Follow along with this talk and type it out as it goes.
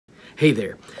Hey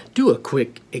there, do a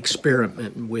quick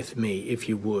experiment with me if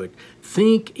you would.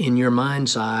 Think in your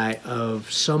mind's eye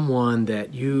of someone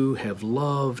that you have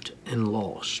loved and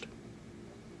lost.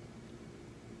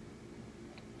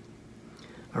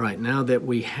 All right, now that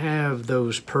we have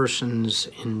those persons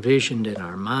envisioned in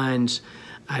our minds,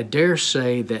 I dare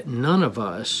say that none of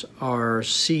us are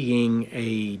seeing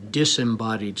a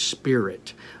disembodied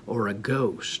spirit or a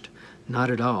ghost.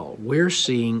 Not at all. We're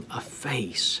seeing a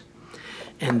face.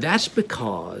 And that's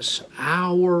because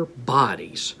our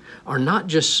bodies are not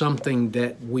just something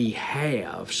that we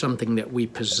have, something that we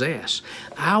possess.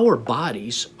 Our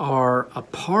bodies are a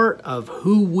part of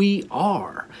who we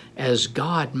are as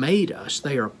God made us.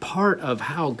 They are part of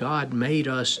how God made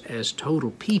us as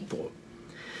total people.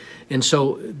 And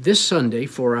so this Sunday,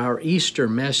 for our Easter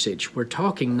message, we're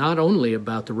talking not only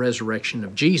about the resurrection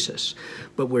of Jesus,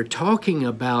 but we're talking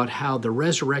about how the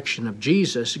resurrection of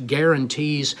Jesus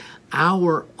guarantees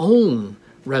our own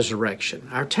resurrection.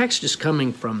 Our text is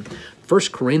coming from 1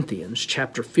 Corinthians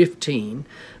chapter 15,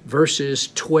 verses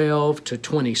 12 to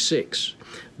 26.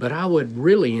 But I would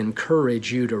really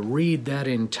encourage you to read that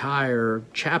entire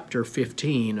chapter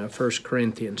 15 of 1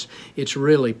 Corinthians. It's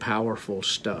really powerful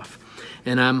stuff.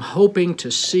 And I'm hoping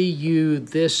to see you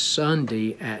this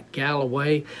Sunday at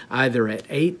Galloway, either at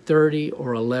 8:30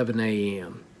 or 11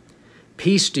 a.m.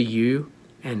 Peace to you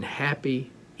and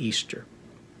happy Easter.